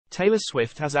Taylor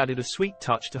Swift has added a sweet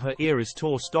touch to her Eras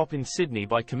Tour stop in Sydney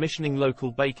by commissioning local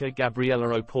baker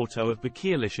Gabriella Oporto of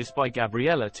Bakirlicious by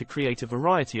Gabriella to create a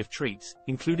variety of treats,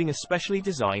 including a specially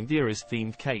designed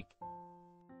Eras-themed cake.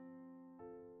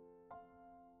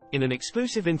 In an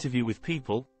exclusive interview with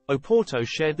People, Oporto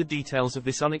shared the details of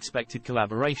this unexpected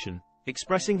collaboration,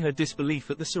 expressing her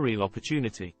disbelief at the surreal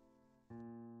opportunity.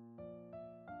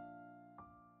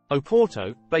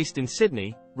 Oporto, based in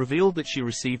Sydney, revealed that she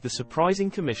received the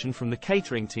surprising commission from the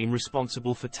catering team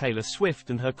responsible for Taylor Swift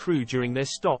and her crew during their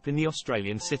stop in the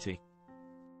Australian city.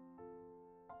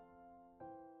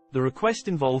 The request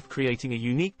involved creating a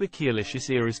unique Bakirlicious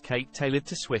Eras cake tailored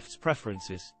to Swift's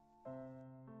preferences.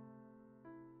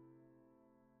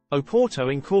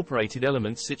 Oporto incorporated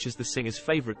elements such as the singer's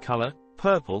favorite color,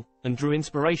 purple, and drew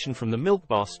inspiration from the Milk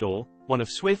Bar store, one of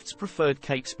Swift's preferred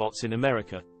cake spots in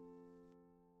America.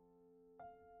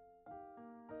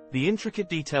 The intricate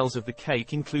details of the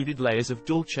cake included layers of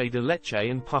dulce de leche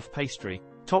and puff pastry,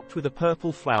 topped with a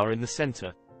purple flower in the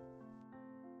center.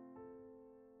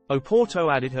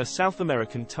 Oporto added her South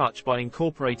American touch by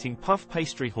incorporating puff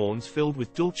pastry horns filled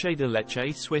with dulce de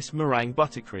leche Swiss meringue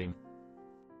buttercream.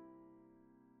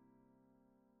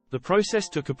 The process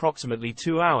took approximately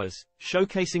 2 hours,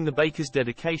 showcasing the baker's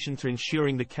dedication to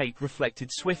ensuring the cake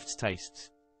reflected Swift's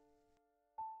tastes.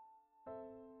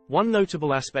 One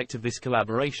notable aspect of this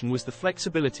collaboration was the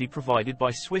flexibility provided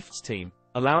by Swift's team,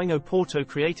 allowing Oporto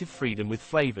creative freedom with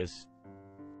flavors.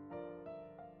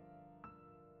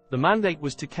 The mandate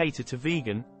was to cater to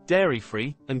vegan,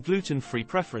 dairy-free, and gluten-free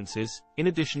preferences, in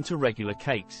addition to regular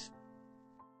cakes.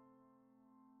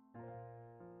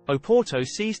 Oporto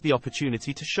seized the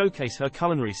opportunity to showcase her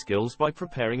culinary skills by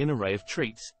preparing an array of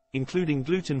treats, including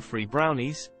gluten-free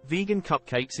brownies, vegan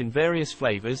cupcakes in various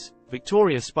flavors,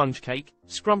 Victoria sponge cake,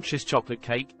 scrumptious chocolate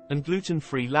cake, and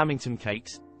gluten-free lamington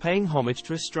cakes, paying homage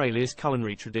to Australia's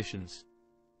culinary traditions.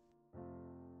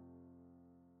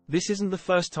 This isn't the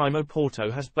first time Oporto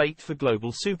has baked for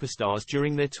global superstars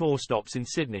during their tour stops in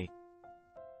Sydney.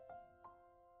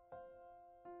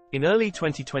 In early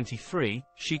 2023,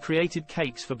 she created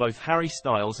cakes for both Harry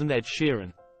Styles and Ed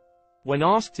Sheeran. When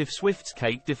asked if Swift's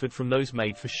cake differed from those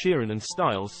made for Sheeran and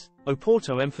Styles,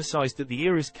 Oporto emphasized that the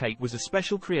Eras cake was a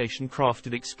special creation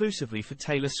crafted exclusively for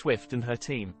Taylor Swift and her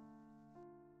team.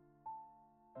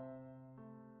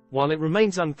 While it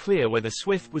remains unclear whether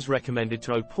Swift was recommended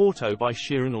to Oporto by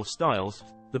Sheeran or Styles,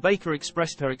 the baker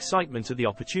expressed her excitement at the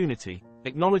opportunity,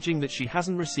 acknowledging that she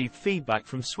hasn't received feedback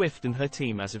from Swift and her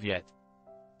team as of yet.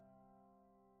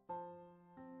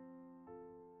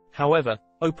 However,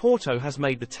 Oporto has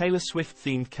made the Taylor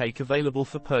Swift-themed cake available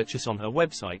for purchase on her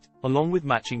website, along with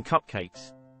matching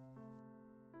cupcakes.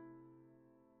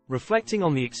 Reflecting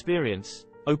on the experience,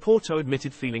 Oporto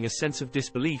admitted feeling a sense of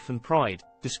disbelief and pride,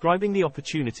 describing the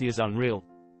opportunity as unreal.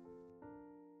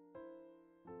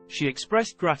 She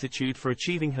expressed gratitude for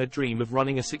achieving her dream of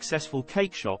running a successful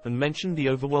cake shop and mentioned the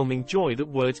overwhelming joy that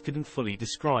words couldn't fully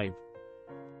describe.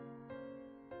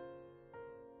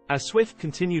 As Swift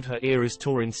continued her Eras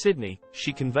tour in Sydney,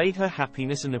 she conveyed her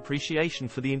happiness and appreciation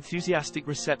for the enthusiastic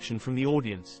reception from the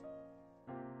audience.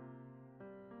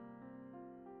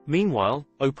 Meanwhile,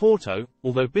 Oporto,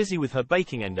 although busy with her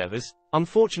baking endeavors,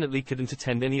 unfortunately couldn't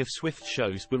attend any of Swift's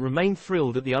shows but remained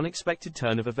thrilled at the unexpected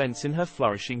turn of events in her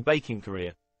flourishing baking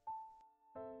career.